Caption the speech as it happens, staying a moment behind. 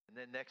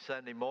then next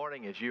Sunday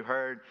morning, as you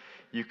heard,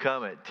 you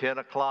come at 10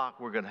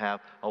 o'clock. We're going to have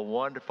a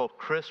wonderful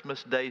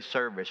Christmas Day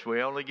service.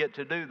 We only get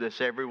to do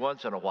this every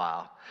once in a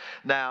while.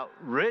 Now,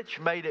 Rich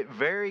made it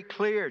very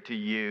clear to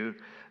you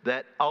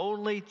that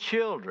only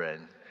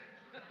children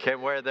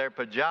can wear their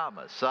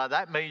pajamas. So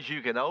that means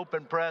you can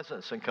open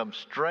presents and come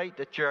straight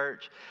to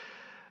church.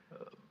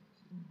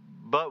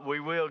 But we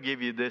will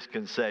give you this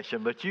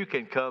concession. But you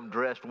can come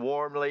dressed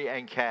warmly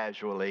and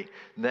casually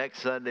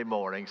next Sunday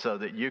morning so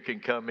that you can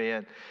come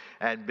in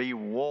and be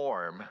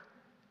warm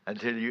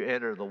until you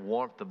enter the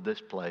warmth of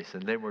this place.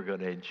 And then we're going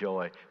to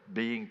enjoy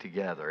being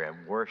together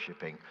and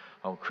worshiping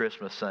on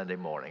Christmas Sunday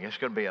morning. It's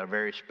going to be a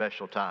very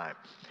special time.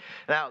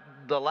 Now,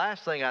 the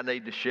last thing I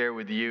need to share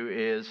with you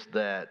is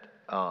that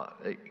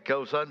it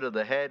goes under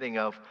the heading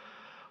of,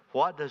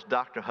 what does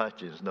Dr.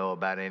 Hutchins know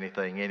about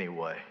anything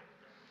anyway?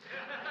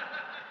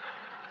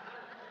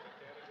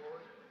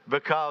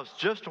 Because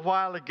just a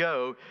while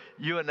ago,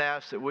 you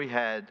announced that we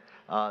had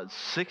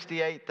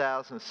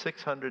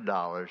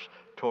 $68,600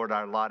 toward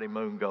our Lottie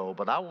Moon goal.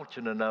 But I want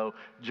you to know,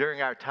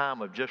 during our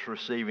time of just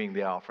receiving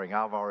the offering,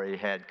 I've already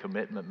had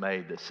commitment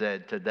made that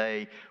said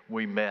today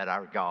we met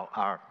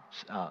our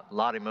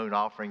Lottie Moon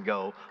offering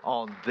goal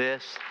on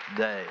this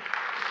day.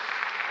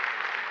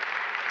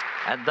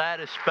 And that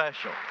is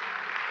special.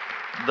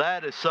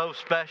 That is so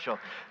special.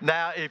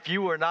 Now, if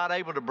you were not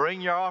able to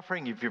bring your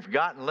offering, if you've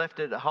forgotten, left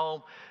it at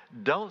home,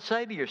 don't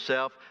say to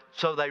yourself,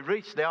 so they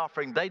reached the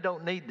offering, they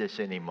don't need this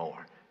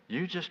anymore.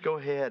 You just go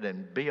ahead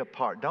and be a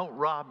part. Don't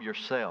rob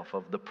yourself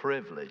of the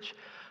privilege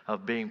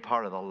of being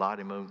part of the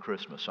Lottie Moon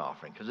Christmas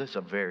offering, because it's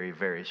a very,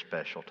 very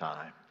special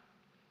time.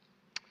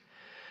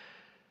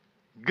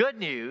 Good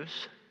news,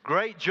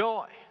 great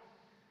joy.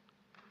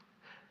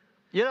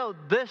 You know,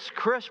 this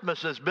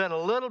Christmas has been a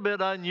little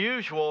bit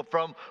unusual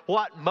from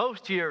what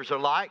most years are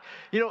like.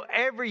 You know,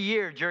 every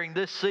year during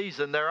this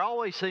season, there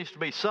always seems to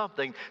be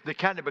something that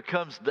kind of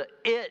becomes the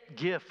it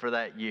gift for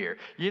that year.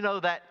 You know,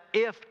 that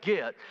gift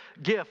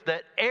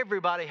that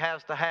everybody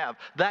has to have.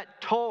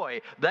 That toy,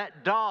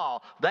 that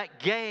doll, that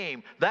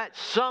game, that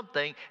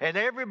something, and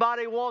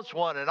everybody wants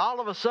one. And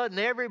all of a sudden,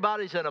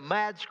 everybody's in a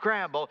mad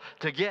scramble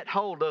to get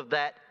hold of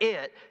that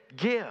it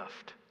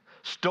gift.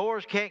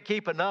 Stores can't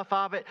keep enough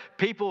of it.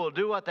 People will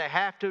do what they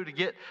have to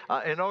get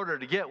in order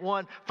to get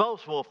one.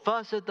 Folks will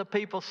fuss at the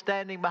people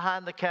standing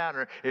behind the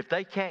counter if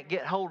they can't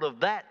get hold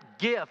of that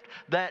gift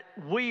that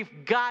we've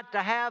got to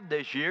have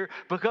this year,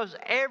 because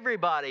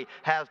everybody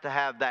has to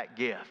have that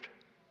gift.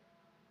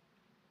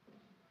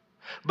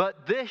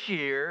 But this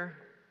year,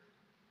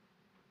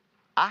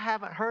 I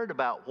haven't heard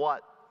about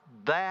what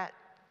that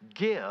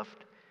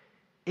gift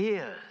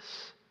is.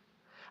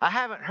 I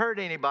haven't heard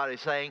anybody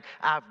saying,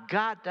 I've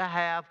got to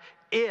have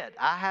it.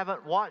 I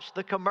haven't watched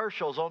the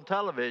commercials on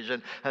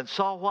television and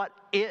saw what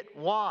it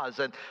was.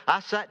 And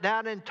I sat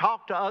down and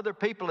talked to other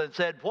people and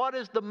said, what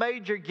is the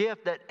major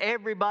gift that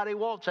everybody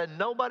wants? And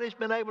nobody's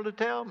been able to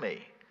tell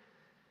me,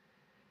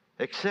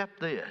 except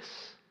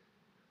this.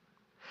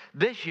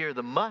 This year,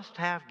 the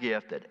must-have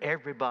gift that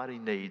everybody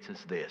needs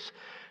is this: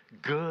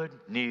 good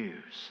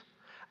news.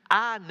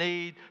 I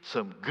need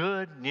some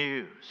good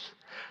news.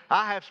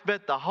 I have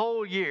spent the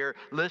whole year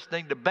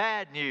listening to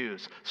bad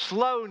news,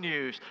 slow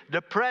news,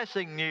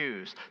 depressing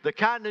news, the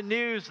kind of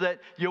news that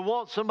you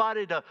want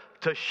somebody to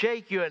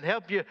shake you and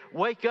help you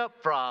wake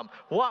up from.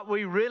 What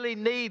we really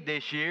need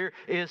this year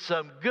is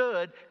some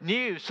good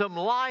news, some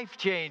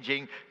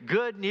life-changing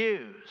good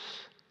news.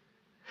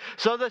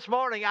 So this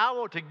morning, I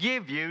want to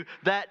give you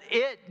that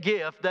it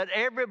gift that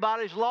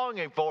everybody's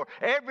longing for,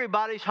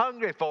 everybody's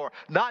hungry for.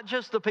 Not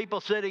just the people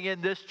sitting in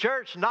this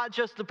church, not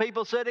just the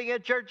people sitting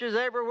in churches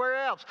everywhere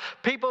else.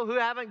 People who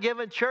haven't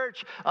given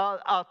church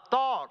a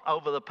thought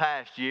over the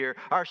past year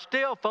are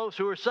still folks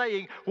who are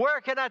saying, where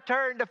can I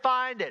turn to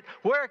find it?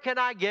 Where can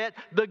I get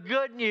the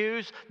good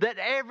news that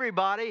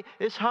everybody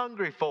is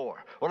hungry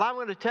for? Well, I'm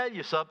going to tell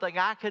you something.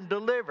 I can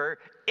deliver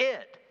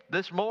it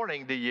this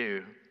morning to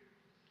you.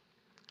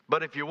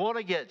 But if you want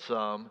to get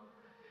some,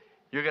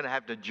 you're going to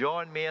have to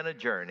join me in a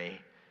journey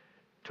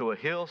to a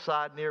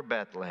hillside near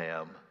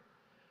Bethlehem,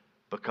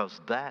 because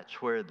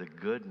that's where the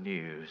good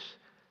news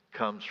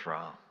comes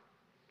from.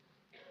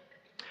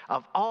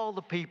 Of all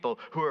the people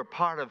who are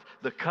part of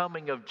the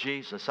coming of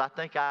Jesus, I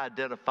think I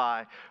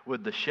identify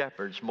with the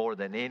shepherds more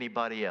than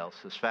anybody else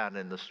that's found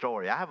in the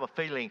story. I have a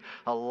feeling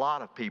a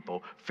lot of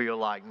people feel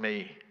like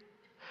me.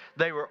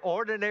 They were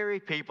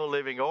ordinary people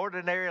living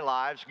ordinary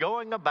lives,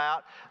 going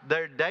about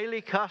their daily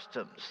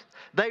customs.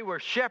 They were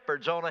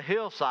shepherds on a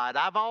hillside.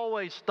 I've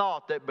always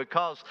thought that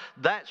because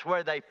that's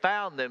where they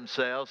found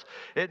themselves,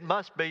 it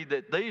must be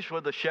that these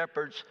were the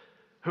shepherds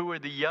who were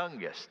the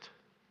youngest,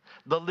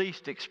 the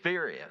least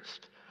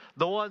experienced,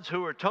 the ones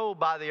who were told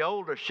by the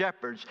older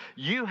shepherds,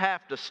 you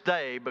have to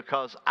stay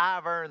because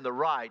I've earned the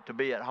right to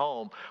be at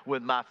home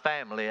with my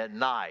family at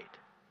night.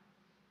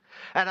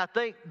 And I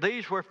think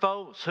these were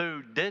folks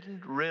who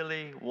didn't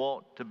really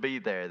want to be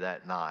there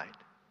that night.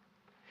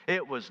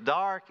 It was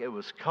dark. It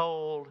was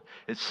cold.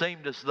 It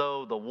seemed as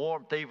though the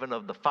warmth even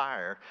of the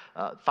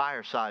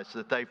firesides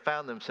that they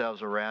found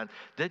themselves around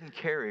didn't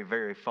carry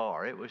very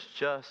far. It was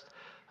just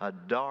a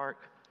dark,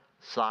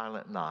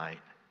 silent night.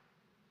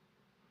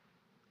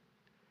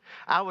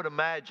 I would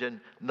imagine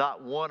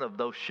not one of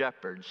those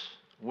shepherds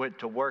went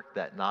to work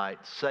that night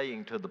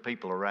saying to the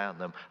people around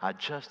them, I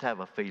just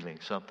have a feeling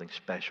something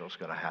special is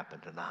going to happen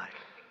tonight.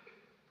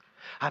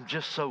 I'm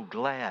just so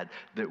glad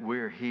that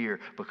we're here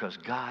because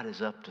God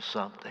is up to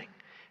something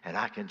and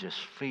I can just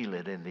feel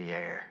it in the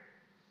air.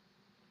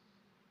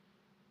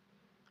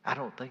 I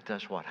don't think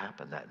that's what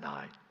happened that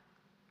night.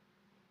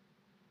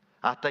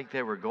 I think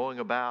they were going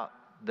about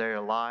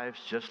their lives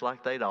just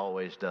like they'd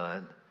always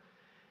done,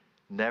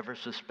 never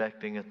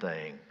suspecting a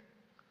thing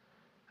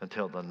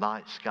until the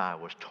night sky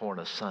was torn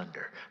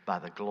asunder by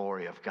the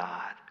glory of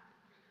God.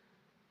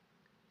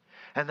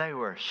 And they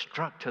were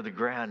struck to the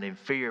ground in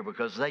fear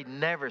because they'd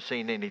never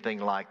seen anything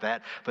like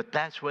that. But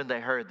that's when they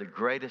heard the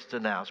greatest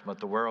announcement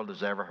the world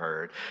has ever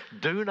heard.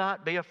 Do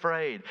not be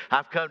afraid.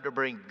 I've come to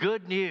bring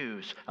good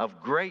news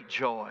of great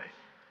joy.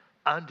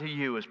 Unto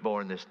you is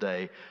born this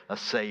day a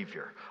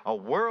Savior. A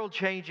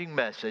world-changing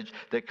message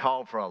that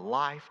called for a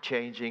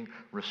life-changing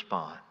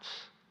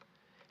response.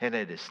 And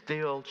it is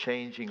still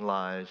changing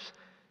lives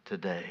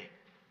today.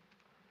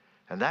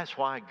 And that's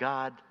why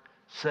God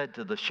said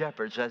to the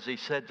shepherds, as he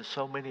said to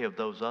so many of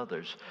those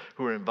others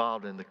who were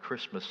involved in the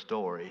Christmas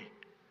story,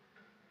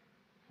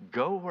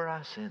 go where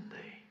I send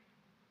thee.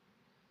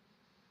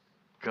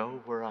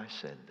 Go where I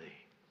send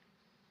thee.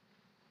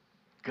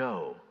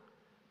 Go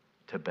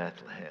to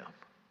Bethlehem.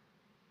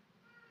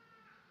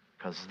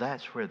 Because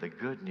that's where the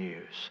good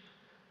news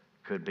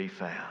could be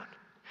found.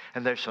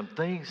 And there's some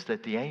things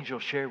that the angel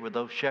shared with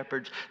those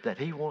shepherds that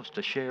he wants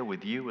to share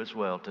with you as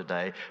well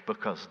today,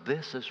 because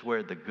this is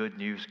where the good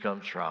news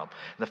comes from.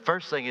 The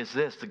first thing is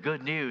this: the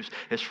good news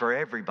is for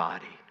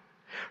everybody.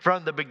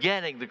 From the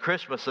beginning, the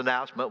Christmas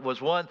announcement was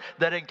one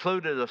that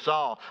included us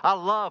all. I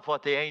love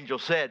what the angel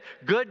said.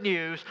 Good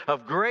news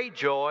of great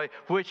joy,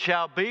 which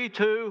shall be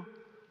to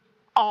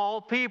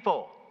all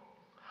people.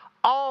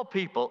 All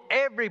people,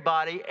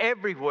 everybody,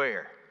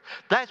 everywhere.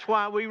 That's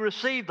why we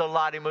receive the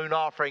Lottie Moon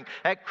offering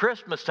at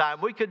Christmas time.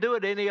 We could do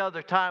it any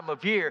other time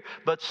of year,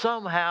 but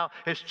somehow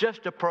it's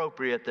just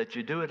appropriate that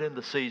you do it in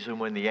the season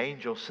when the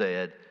angel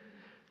said,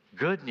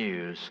 good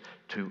news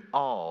to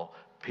all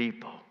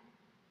people.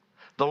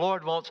 The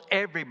Lord wants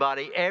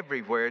everybody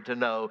everywhere to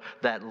know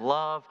that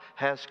love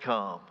has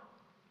come.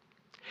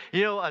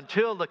 You know,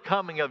 until the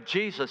coming of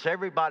Jesus,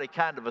 everybody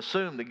kind of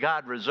assumed that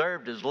God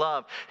reserved his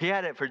love. He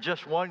had it for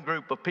just one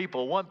group of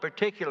people, one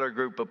particular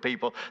group of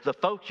people, the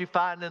folks you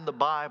find in the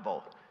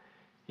Bible.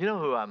 You know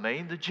who I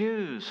mean? The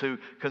Jews, who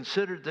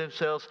considered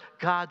themselves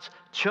God's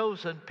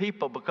chosen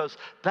people because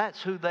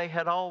that's who they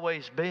had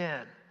always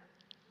been.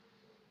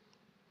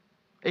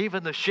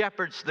 Even the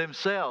shepherds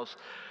themselves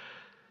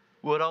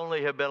would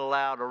only have been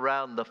allowed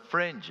around the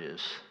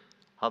fringes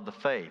of the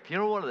faith. You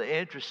know, one of the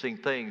interesting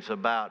things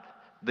about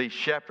these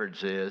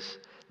shepherds is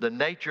the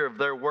nature of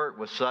their work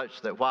was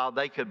such that while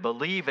they could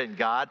believe in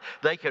God,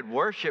 they could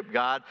worship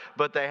God,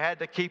 but they had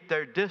to keep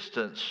their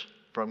distance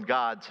from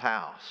God's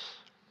house.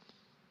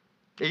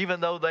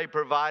 Even though they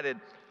provided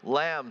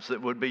lambs that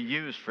would be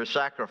used for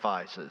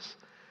sacrifices,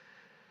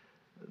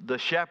 the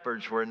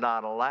shepherds were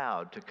not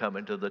allowed to come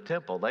into the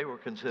temple. They were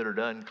considered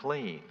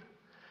unclean.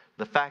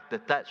 The fact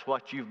that that's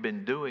what you've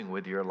been doing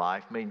with your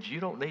life means you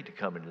don't need to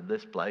come into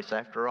this place.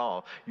 After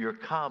all, you're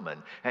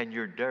common and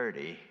you're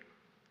dirty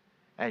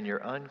and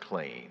you're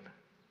unclean.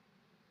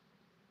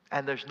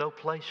 And there's no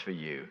place for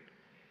you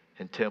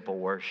in temple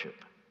worship.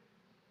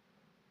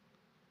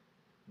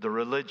 The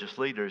religious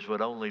leaders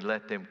would only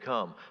let them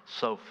come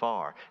so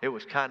far. It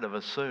was kind of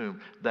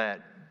assumed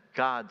that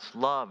God's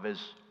love is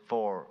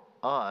for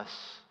us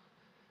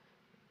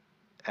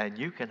and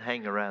you can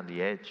hang around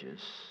the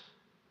edges.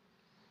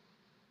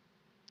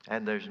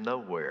 And there's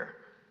nowhere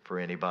for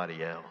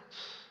anybody else.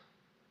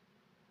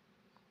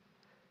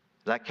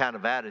 That kind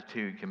of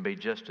attitude can be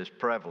just as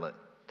prevalent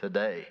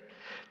today.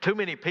 Too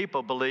many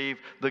people believe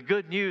the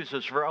good news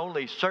is for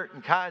only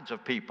certain kinds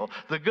of people.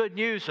 The good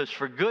news is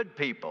for good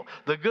people.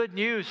 The good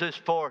news is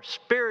for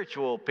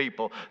spiritual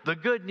people. The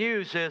good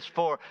news is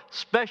for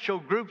special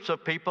groups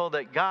of people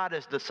that God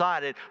has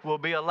decided will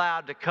be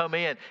allowed to come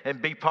in and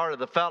be part of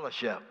the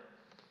fellowship.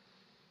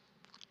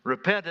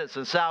 Repentance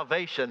and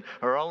salvation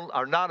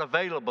are not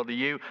available to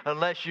you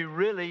unless you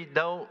really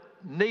don't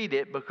need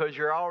it because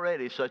you're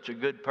already such a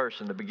good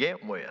person to begin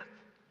with.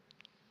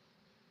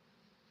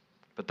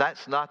 But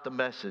that's not the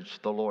message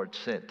the Lord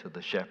sent to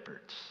the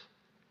shepherds.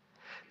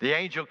 The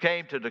angel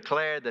came to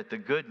declare that the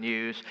good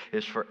news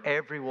is for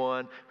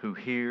everyone who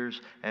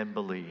hears and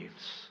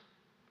believes.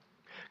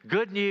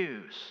 Good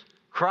news,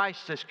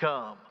 Christ has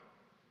come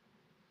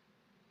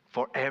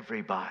for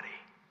everybody.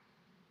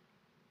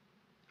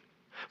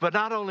 But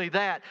not only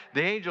that,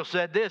 the angel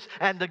said this,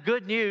 and the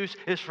good news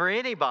is for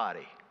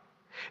anybody.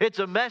 It's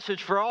a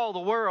message for all the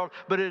world,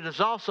 but it is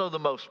also the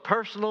most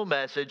personal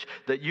message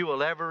that you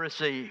will ever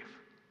receive.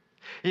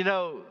 You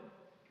know,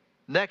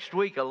 Next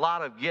week, a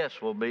lot of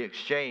gifts will be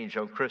exchanged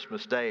on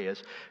Christmas Day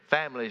as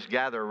families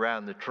gather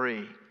around the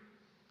tree.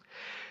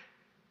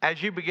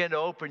 As you begin to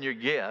open your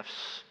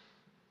gifts,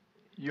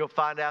 you'll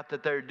find out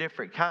that there are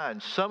different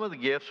kinds. Some of the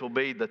gifts will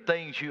be the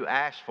things you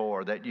asked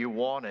for, that you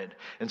wanted.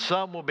 And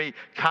some will be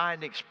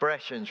kind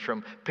expressions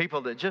from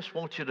people that just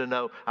want you to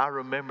know, I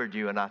remembered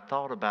you and I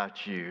thought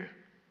about you.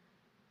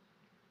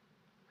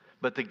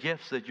 But the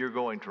gifts that you're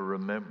going to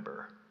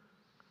remember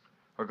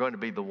are going to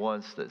be the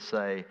ones that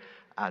say,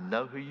 I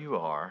know who you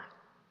are.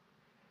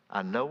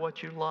 I know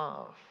what you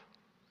love.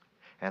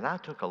 And I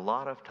took a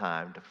lot of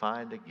time to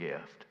find a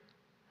gift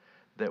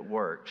that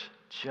works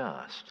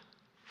just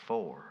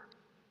for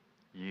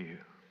you.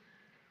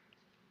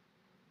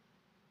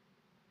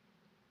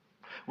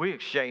 We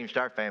exchanged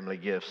our family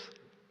gifts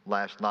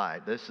last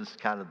night. This is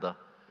kind of the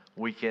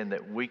weekend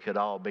that we could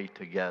all be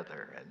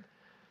together.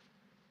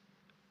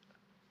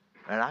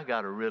 And I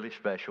got a really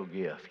special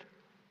gift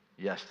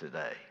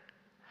yesterday.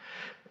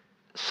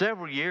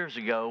 Several years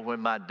ago, when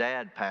my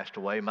dad passed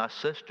away, my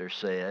sister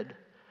said,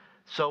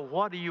 so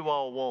what do you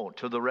all want?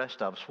 To the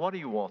rest of us, what do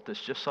you want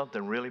that's just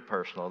something really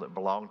personal that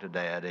belonged to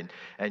Dad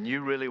and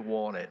you really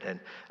want it? And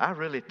I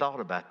really thought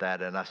about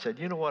that, and I said,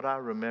 you know what I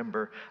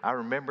remember? I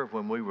remember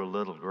when we were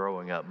little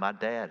growing up, my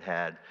dad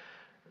had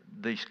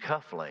these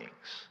cufflinks.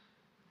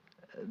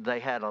 They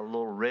had a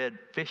little red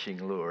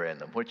fishing lure in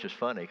them, which is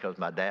funny because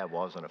my dad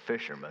wasn't a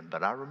fisherman,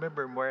 but I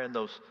remember him wearing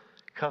those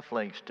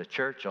cufflinks to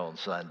church on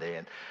Sunday,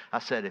 and I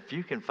said, if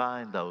you can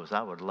find those,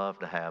 I would love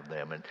to have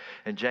them.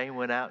 And Jane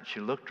went out and she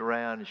looked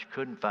around and she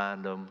couldn't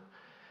find them.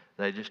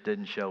 They just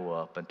didn't show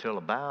up until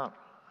about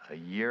a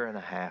year and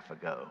a half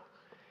ago.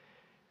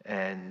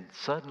 And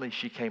suddenly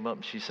she came up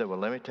and she said, well,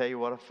 let me tell you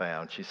what I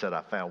found. She said,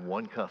 I found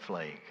one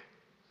cufflink,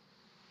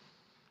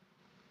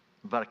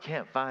 but I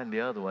can't find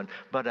the other one.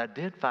 But I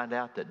did find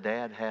out that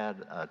Dad had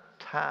a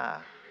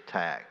tie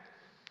tack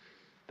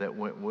that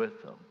went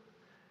with them.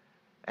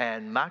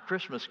 And my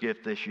Christmas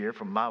gift this year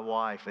from my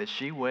wife is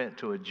she went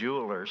to a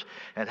jeweler's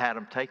and had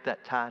them take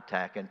that tie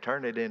tack and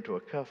turn it into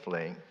a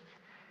cufflink.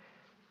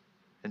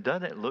 And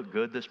doesn't it look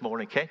good this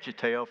morning? Can't you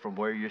tell from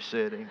where you're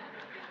sitting?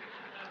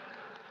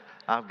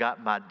 I've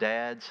got my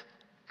dad's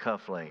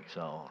cufflinks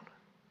on.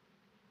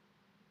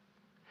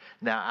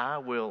 Now, I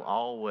will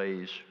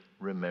always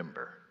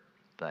remember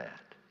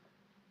that.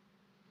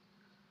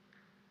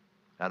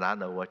 And I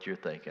know what you're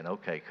thinking.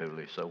 Okay,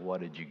 Cooley, so what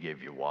did you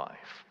give your wife?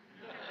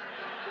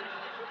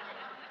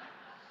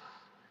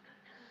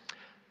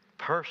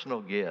 Personal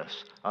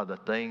gifts are the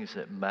things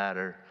that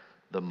matter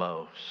the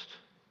most.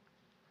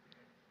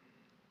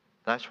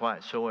 That's why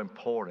it's so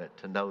important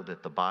to know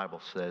that the Bible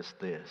says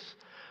this: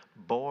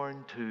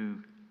 born to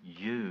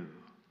you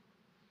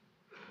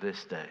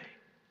this day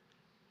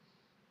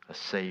a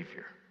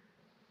Savior.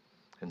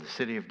 In the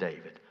city of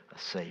David, a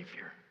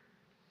Savior.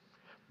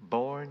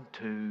 Born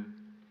to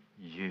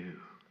you.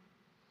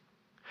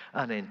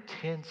 An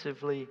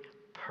intensively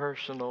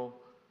personal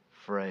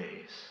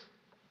phrase.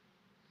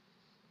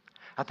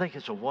 I think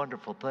it's a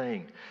wonderful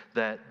thing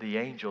that the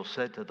angel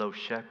said to those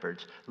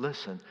shepherds,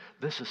 listen,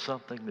 this is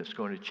something that's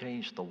going to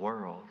change the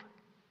world.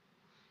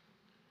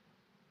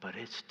 But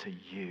it's to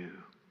you,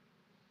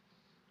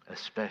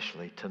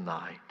 especially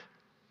tonight.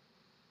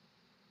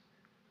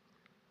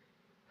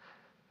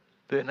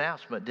 The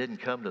announcement didn't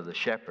come to the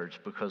shepherds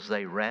because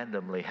they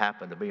randomly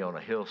happened to be on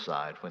a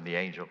hillside when the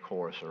angel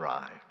chorus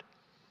arrived.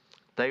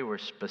 They were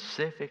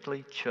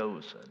specifically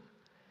chosen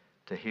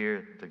to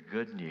hear the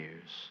good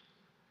news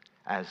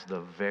as the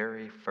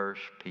very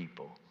first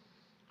people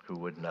who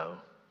would know.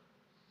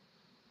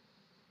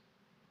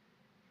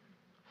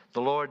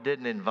 The Lord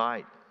didn't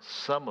invite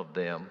some of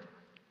them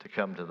to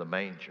come to the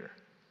manger.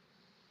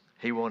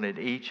 He wanted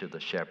each of the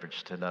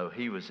shepherds to know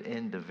he was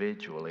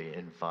individually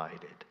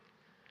invited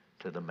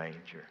to the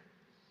manger.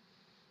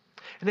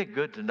 Isn't it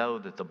good to know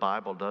that the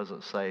Bible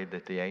doesn't say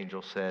that the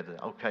angel said,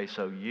 okay,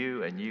 so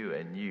you and you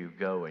and you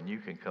go and you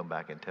can come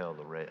back and tell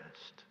the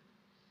rest.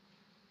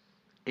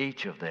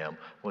 Each of them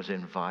was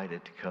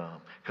invited to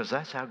come because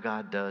that's how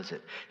God does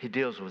it. He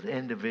deals with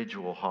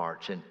individual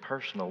hearts in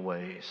personal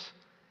ways.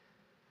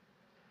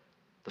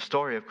 The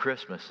story of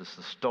Christmas is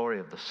the story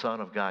of the Son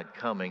of God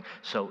coming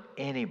so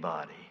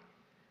anybody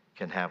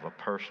can have a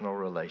personal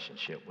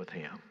relationship with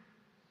Him.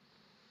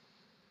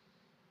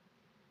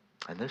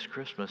 And this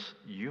Christmas,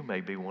 you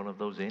may be one of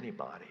those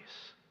anybody's.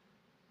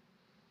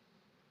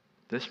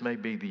 This may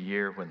be the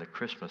year when the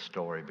Christmas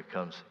story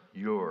becomes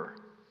your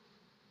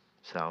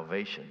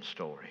salvation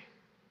story.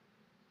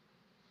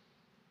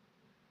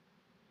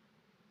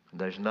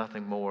 There's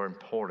nothing more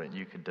important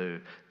you can do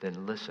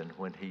than listen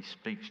when He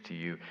speaks to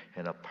you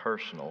in a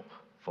personal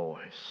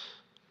voice.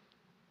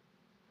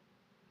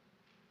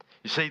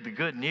 You see, the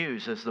good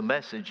news is the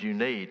message you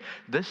need.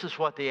 This is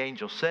what the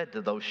angel said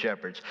to those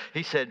shepherds.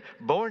 He said,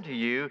 born to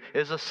you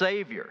is a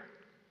Savior.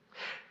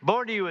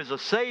 Born to you is a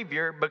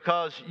Savior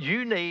because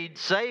you need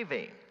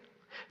saving.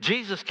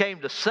 Jesus came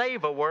to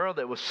save a world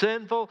that was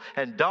sinful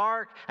and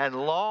dark and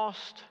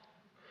lost.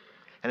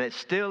 And it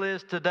still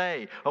is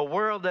today. A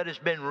world that has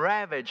been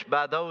ravaged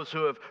by those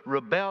who have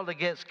rebelled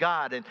against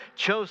God and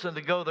chosen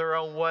to go their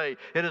own way.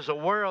 It is a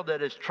world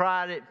that has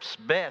tried its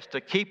best to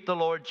keep the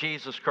Lord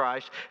Jesus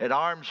Christ at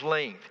arm's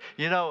length.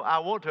 You know, I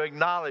want to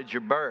acknowledge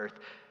your birth.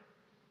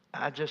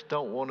 I just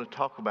don't want to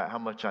talk about how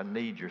much I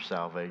need your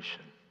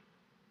salvation.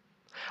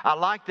 I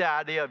like the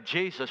idea of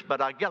Jesus, but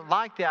I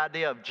like the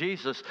idea of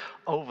Jesus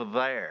over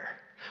there.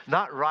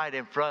 Not right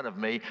in front of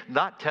me,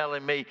 not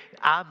telling me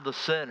I'm the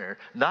sinner,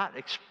 not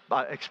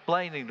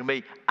explaining to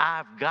me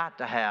I've got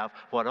to have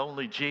what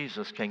only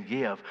Jesus can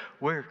give.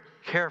 We're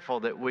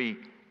careful that we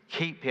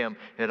keep him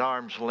at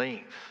arm's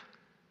length.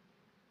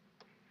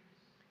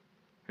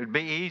 It would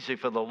be easy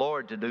for the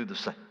Lord to do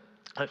the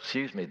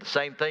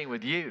same thing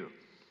with you.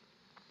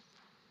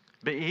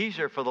 It'd be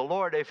easier for the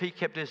Lord if he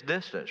kept his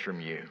distance from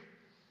you.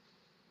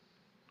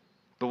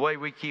 The way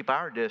we keep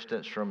our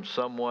distance from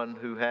someone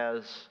who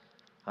has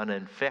an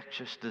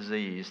infectious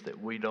disease that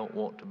we don't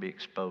want to be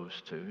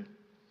exposed to.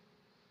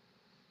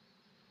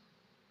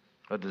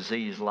 A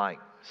disease like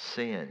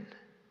sin.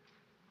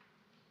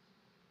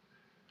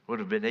 Would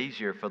have been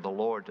easier for the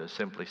Lord to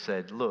simply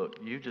said, look,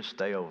 you just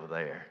stay over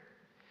there.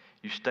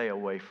 You stay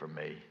away from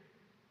me.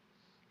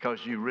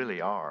 Because you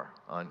really are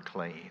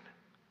unclean.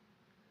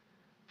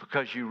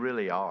 Because you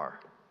really are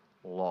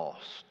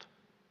lost.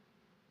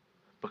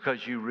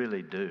 Because you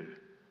really do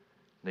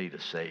need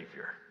a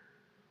Savior.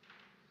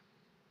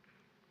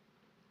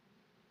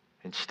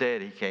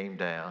 Instead, he came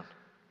down.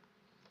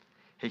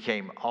 He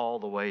came all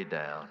the way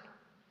down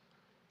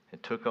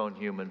and took on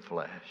human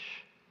flesh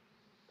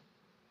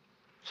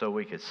so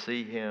we could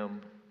see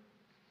him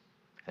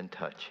and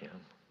touch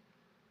him.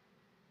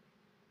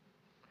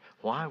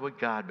 Why would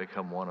God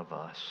become one of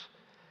us?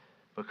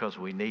 Because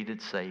we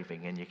needed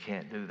saving, and you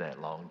can't do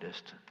that long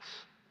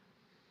distance.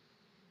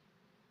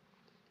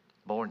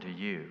 Born to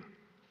you,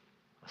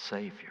 a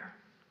Savior.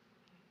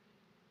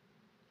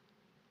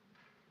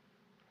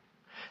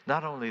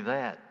 Not only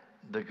that,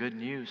 the good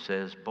news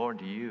says, born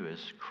to you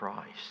is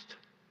Christ.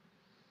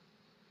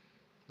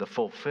 The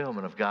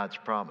fulfillment of God's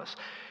promise.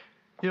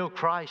 You know,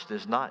 Christ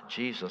is not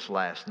Jesus'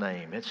 last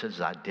name. It's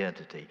his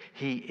identity.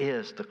 He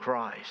is the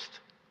Christ.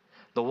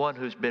 The one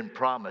who's been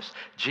promised.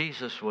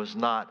 Jesus was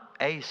not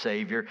a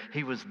Savior.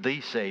 He was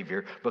the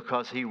Savior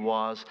because he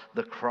was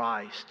the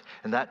Christ.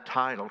 And that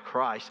title,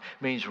 Christ,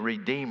 means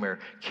Redeemer,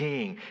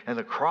 King. And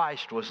the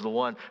Christ was the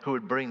one who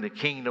would bring the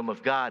kingdom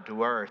of God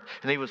to earth.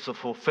 And he was the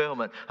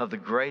fulfillment of the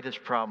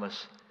greatest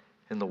promise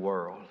in the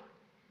world.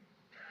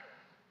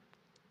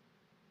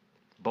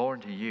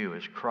 Born to you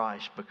is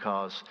Christ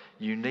because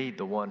you need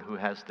the one who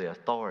has the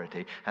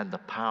authority and the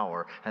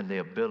power and the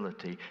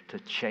ability to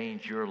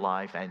change your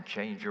life and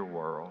change your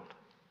world.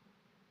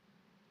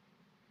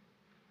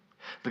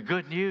 The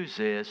good news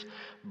is,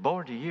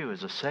 born to you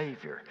is a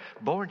Savior.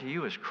 Born to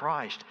you is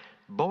Christ.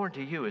 Born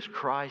to you is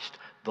Christ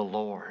the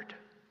Lord.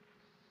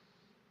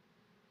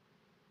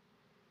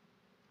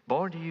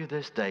 Born to you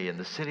this day in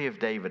the city of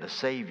David, a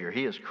Savior.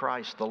 He is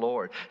Christ the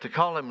Lord. To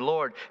call him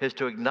Lord is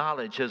to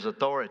acknowledge his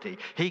authority.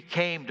 He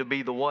came to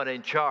be the one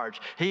in charge.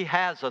 He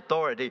has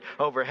authority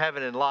over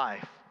heaven and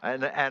life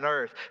and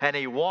earth. And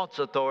he wants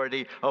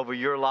authority over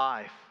your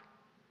life.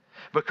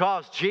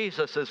 Because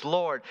Jesus is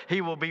Lord,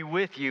 he will be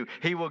with you.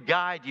 He will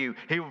guide you.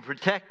 He will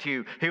protect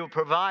you. He will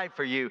provide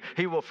for you.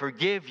 He will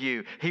forgive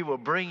you. He will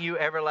bring you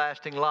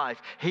everlasting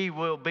life. He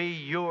will be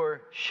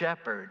your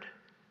shepherd.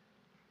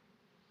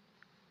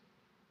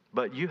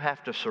 But you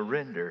have to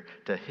surrender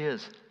to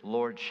his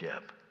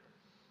lordship.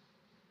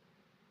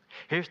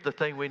 Here's the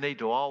thing we need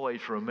to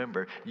always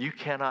remember. You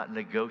cannot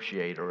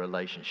negotiate a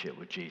relationship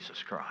with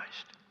Jesus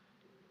Christ.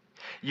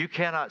 You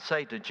cannot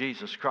say to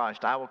Jesus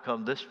Christ, I will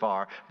come this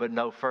far, but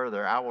no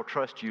further. I will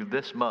trust you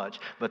this much,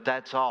 but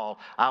that's all.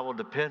 I will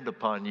depend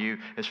upon you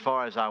as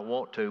far as I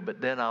want to,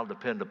 but then I'll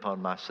depend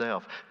upon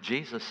myself.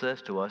 Jesus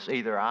says to us,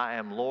 either I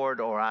am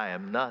Lord or I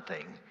am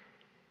nothing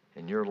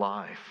in your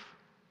life.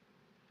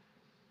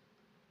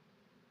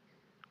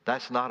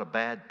 That's not a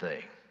bad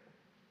thing.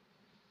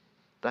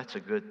 That's a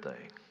good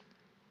thing.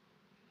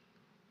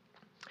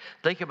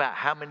 Think about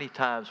how many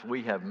times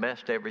we have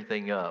messed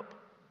everything up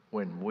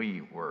when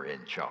we were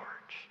in charge.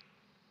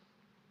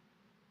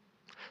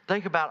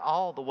 Think about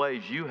all the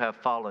ways you have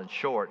fallen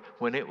short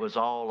when it was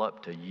all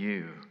up to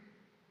you.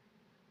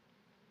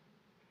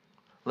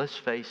 Let's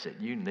face it,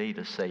 you need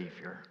a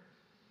Savior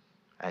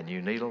and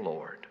you need a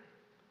Lord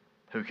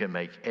who can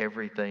make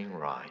everything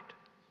right.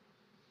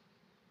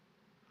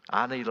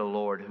 I need a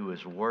Lord who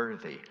is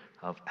worthy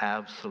of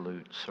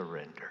absolute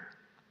surrender.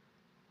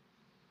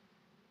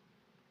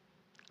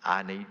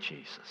 I need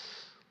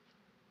Jesus.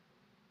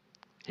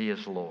 He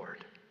is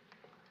Lord.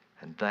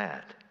 And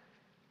that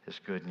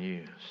is good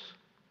news.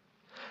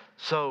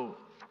 So,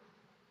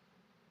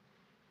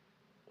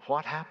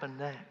 what happened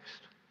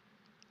next?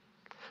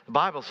 The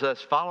Bible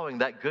says, following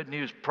that good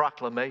news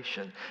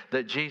proclamation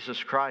that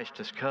Jesus Christ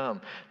has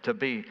come to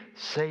be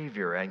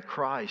Savior and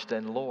Christ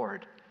and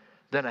Lord,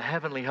 then a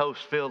heavenly host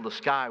filled the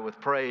sky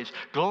with praise.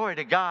 Glory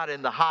to God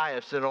in the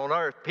highest, and on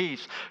earth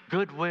peace,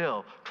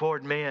 goodwill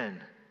toward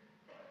men.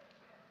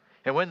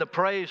 And when the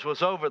praise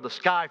was over, the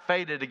sky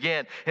faded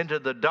again into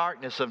the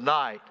darkness of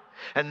night.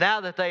 And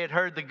now that they had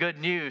heard the good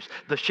news,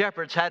 the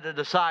shepherds had to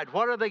decide,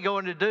 what are they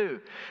going to do?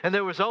 And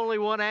there was only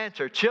one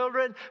answer: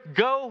 children,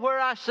 go where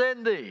I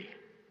send thee.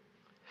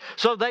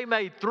 So they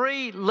made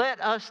 3 let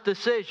us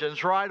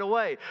decisions right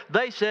away.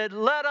 They said,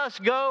 let us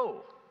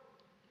go.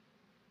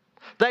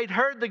 They'd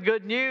heard the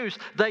good news.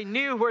 They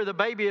knew where the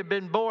baby had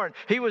been born.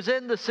 He was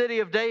in the city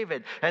of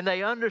David, and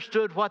they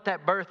understood what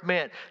that birth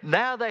meant.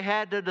 Now they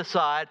had to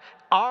decide,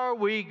 are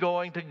we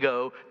going to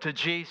go to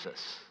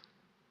Jesus?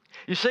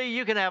 You see,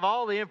 you can have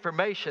all the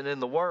information in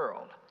the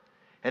world,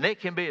 and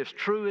it can be as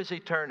true as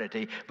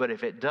eternity, but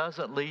if it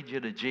doesn't lead you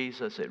to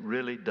Jesus, it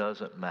really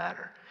doesn't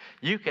matter.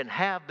 You can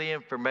have the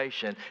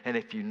information, and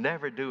if you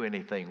never do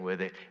anything with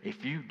it,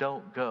 if you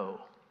don't go,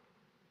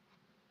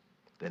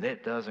 then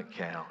it doesn't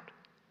count.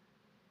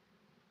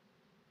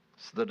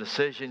 It's the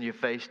decision you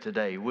face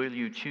today. Will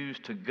you choose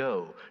to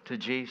go to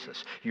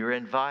Jesus? You're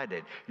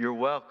invited. You're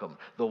welcome.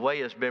 The way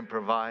has been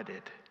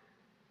provided.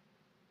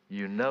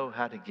 You know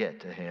how to get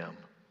to Him,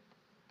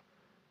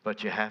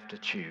 but you have to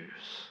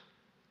choose.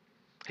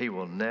 He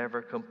will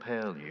never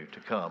compel you to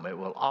come. It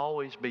will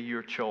always be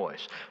your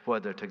choice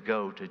whether to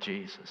go to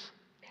Jesus.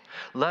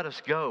 Let us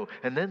go.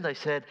 And then they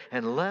said,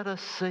 and let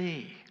us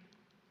see.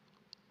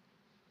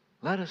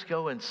 Let us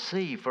go and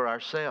see for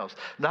ourselves.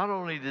 Not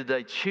only did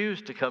they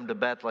choose to come to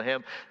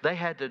Bethlehem, they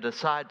had to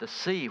decide to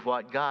see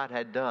what God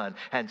had done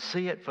and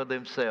see it for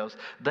themselves.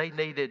 They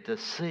needed to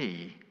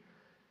see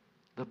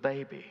the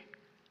baby.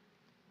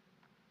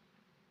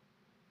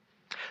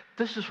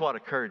 This is what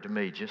occurred to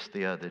me just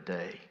the other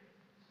day.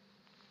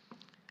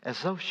 As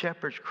those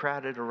shepherds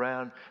crowded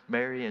around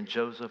Mary and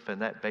Joseph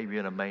and that baby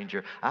in a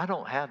manger, I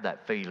don't have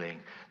that feeling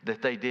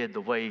that they did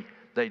the way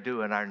they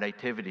do in our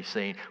nativity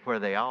scene, where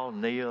they all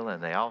kneel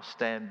and they all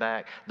stand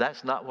back.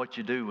 That's not what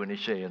you do when you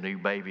see a new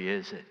baby,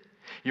 is it?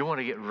 You want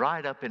to get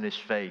right up in his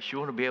face. You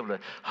want to be able to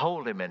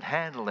hold him and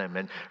handle him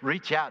and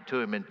reach out to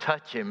him and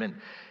touch him.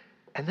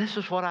 And this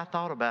is what I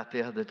thought about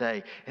the other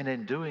day. And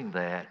in doing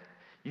that,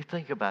 you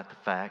think about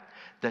the fact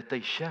that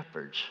these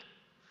shepherds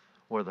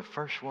were the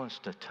first ones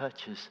to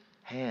touch his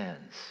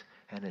hands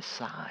and his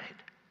side,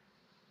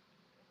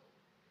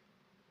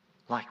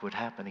 like would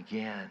happen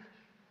again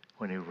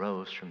when he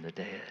rose from the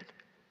dead.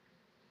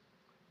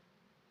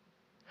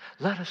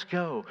 Let us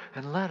go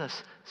and let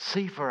us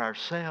see for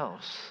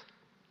ourselves.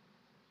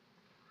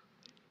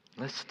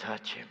 Let's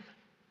touch him.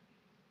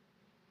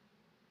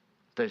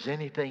 If there's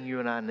anything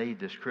you and I need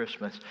this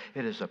Christmas,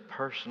 it is a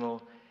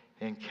personal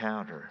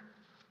encounter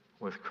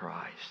with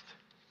Christ.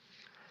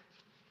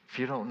 If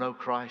you don't know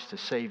Christ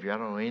as Savior, I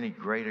don't know any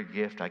greater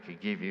gift I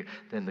could give you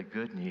than the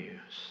good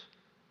news.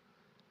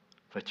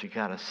 But you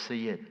got to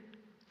see it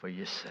for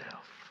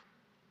yourself.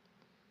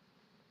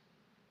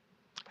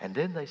 And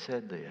then they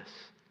said this,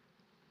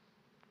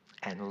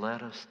 and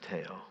let us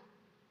tell.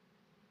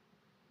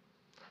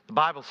 The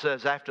Bible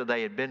says after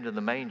they had been to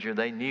the manger,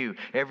 they knew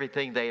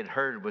everything they had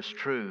heard was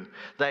true.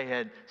 They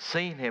had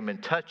seen him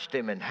and touched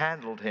him and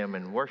handled him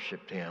and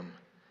worshiped him.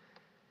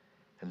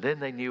 And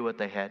then they knew what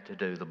they had to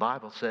do. The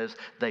Bible says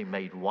they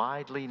made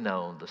widely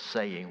known the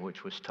saying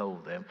which was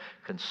told them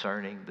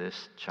concerning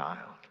this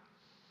child.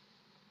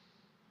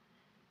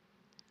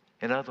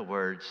 In other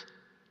words,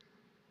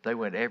 they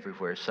went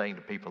everywhere saying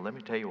to people, let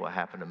me tell you what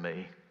happened to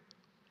me.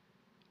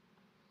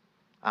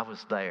 I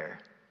was there.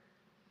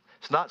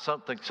 It's not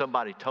something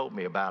somebody told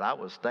me about. I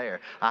was there.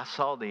 I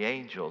saw the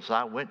angels.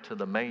 I went to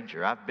the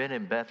manger. I've been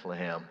in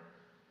Bethlehem.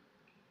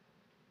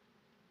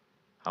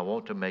 I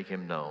want to make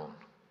him known.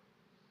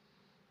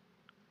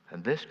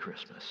 And this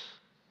Christmas,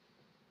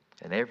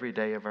 and every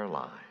day of our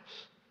lives,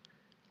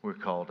 we're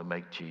called to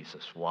make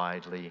Jesus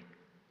widely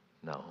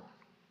known.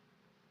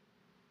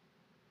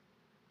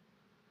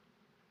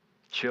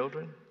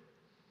 Children,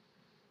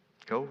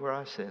 go where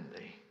I send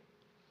thee.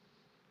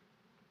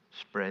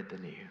 Spread the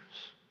news.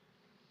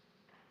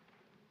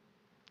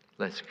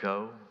 Let's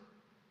go.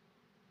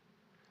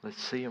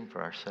 Let's see him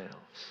for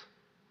ourselves.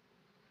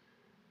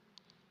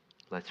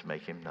 Let's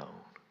make him known.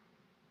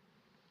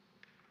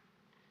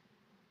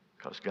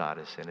 Because God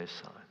has sent his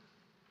Son.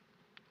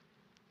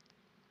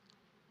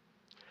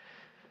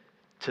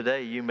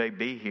 Today you may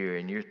be here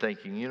and you're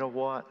thinking, you know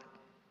what?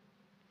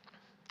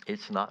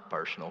 It's not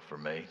personal for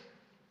me.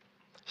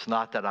 It's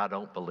not that I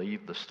don't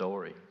believe the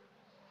story.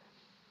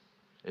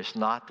 It's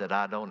not that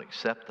I don't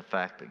accept the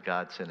fact that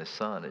God sent his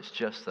Son. It's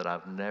just that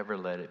I've never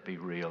let it be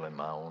real in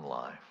my own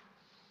life.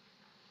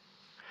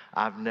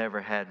 I've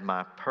never had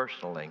my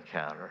personal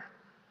encounter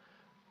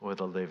with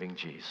a living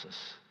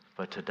Jesus.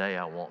 But today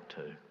I want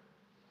to.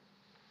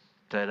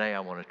 Today I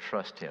want to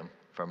trust him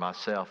for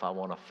myself. I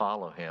want to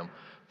follow him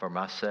for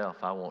myself.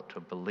 I want to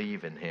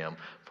believe in him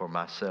for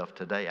myself.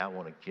 Today I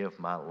want to give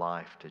my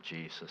life to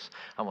Jesus.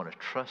 I want to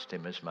trust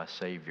him as my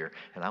Savior,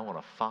 and I want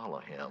to follow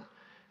him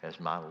as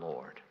my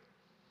Lord.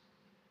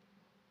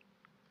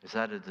 Is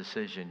that a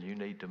decision you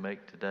need to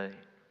make today?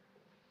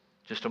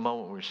 Just a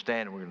moment, we're going to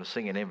stand and we're going to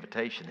sing an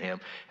invitation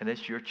hymn, and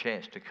it's your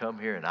chance to come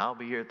here, and I'll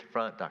be here at the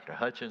front. Dr.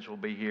 Hutchins will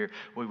be here.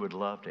 We would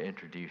love to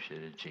introduce you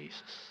to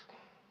Jesus.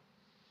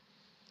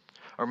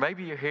 Or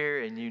maybe you're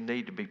here and you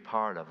need to be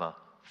part of a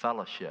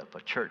fellowship,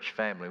 a church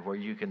family where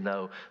you can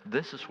know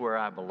this is where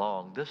I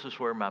belong. This is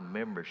where my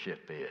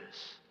membership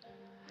is.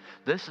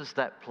 This is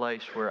that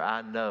place where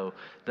I know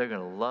they're going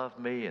to love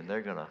me and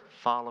they're going to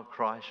follow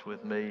Christ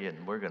with me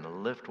and we're going to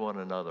lift one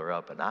another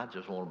up. And I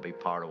just want to be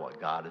part of what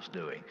God is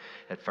doing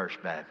at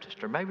First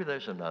Baptist. Or maybe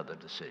there's another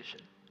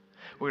decision.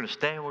 We're going to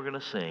stand, we're going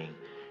to sing.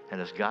 And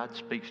as God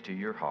speaks to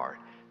your heart,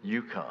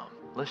 you come.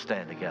 Let's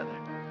stand together.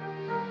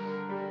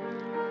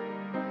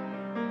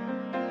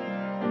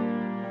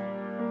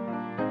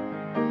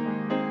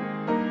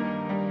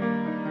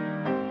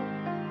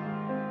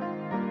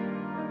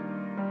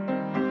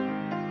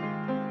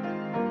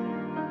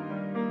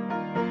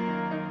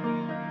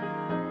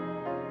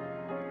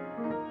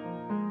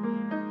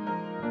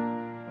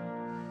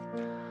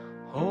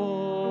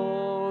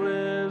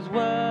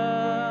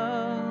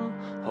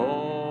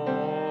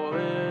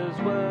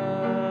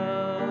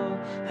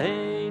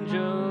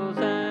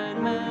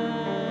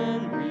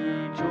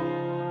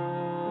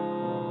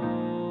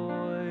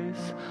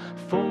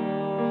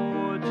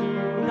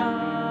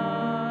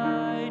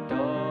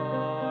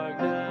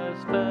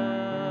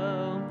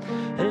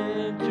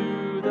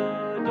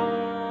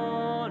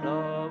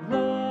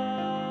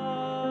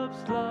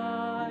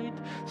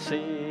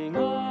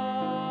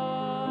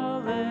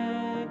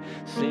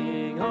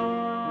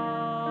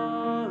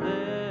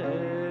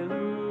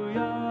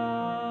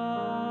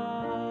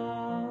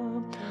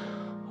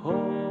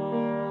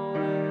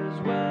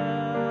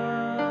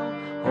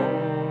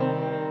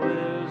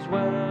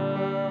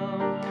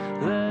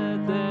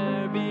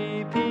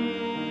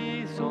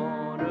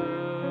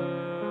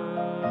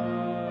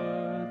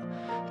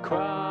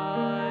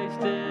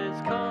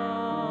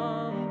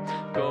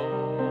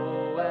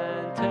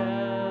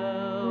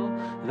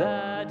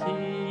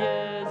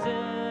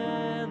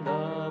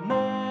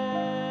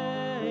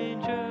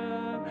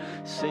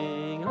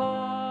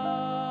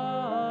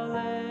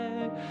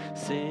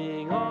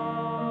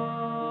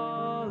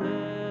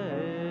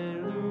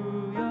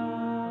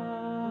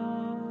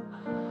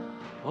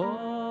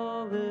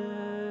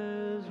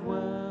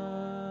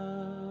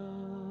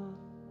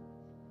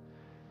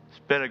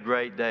 Been a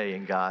great day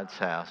in God's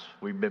house.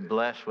 We've been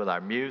blessed with our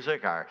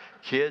music. Our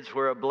kids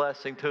were a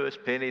blessing to us.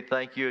 Penny,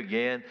 thank you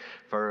again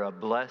for a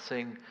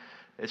blessing.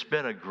 It's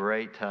been a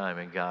great time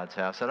in God's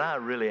house, and I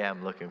really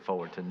am looking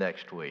forward to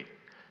next week.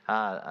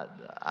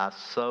 I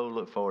so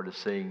look forward to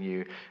seeing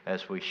you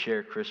as we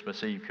share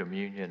Christmas Eve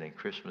communion and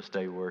Christmas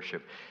Day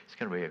worship. It's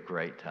going to be a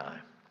great time.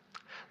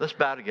 Let's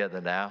bow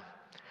together now.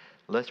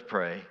 Let's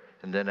pray,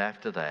 and then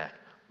after that,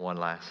 one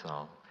last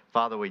song.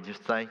 Father, we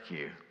just thank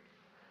you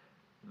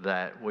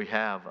that we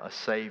have a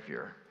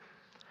Savior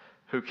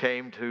who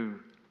came to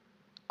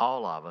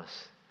all of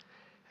us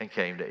and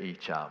came to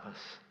each of us.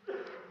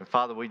 And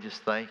Father, we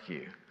just thank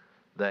you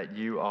that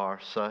you are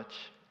such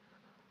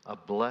a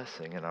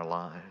blessing in our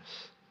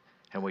lives.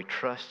 And we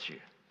trust you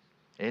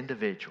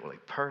individually,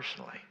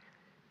 personally,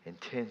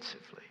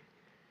 intensively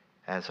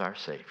as our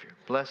Savior.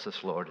 Bless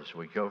us, Lord, as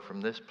we go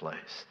from this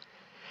place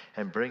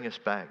and bring us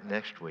back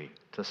next week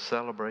to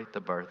celebrate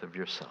the birth of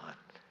your Son,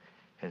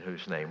 in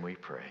whose name we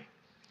pray.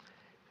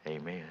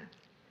 Amen.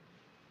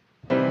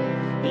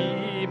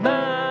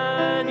 Emmanuel.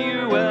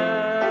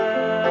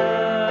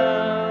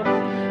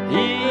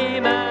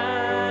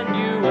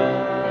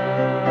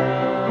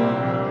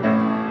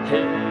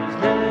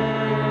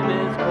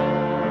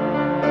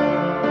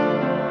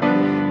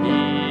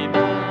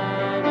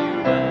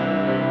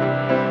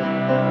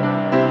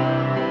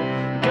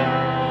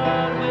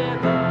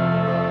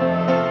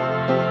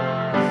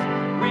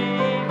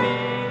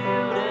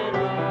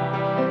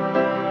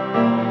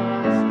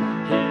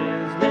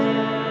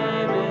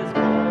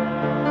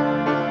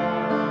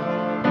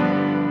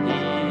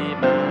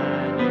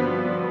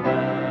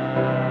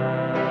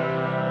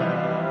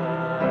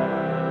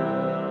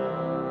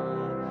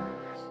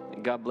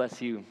 God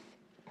bless you.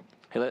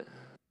 Hey,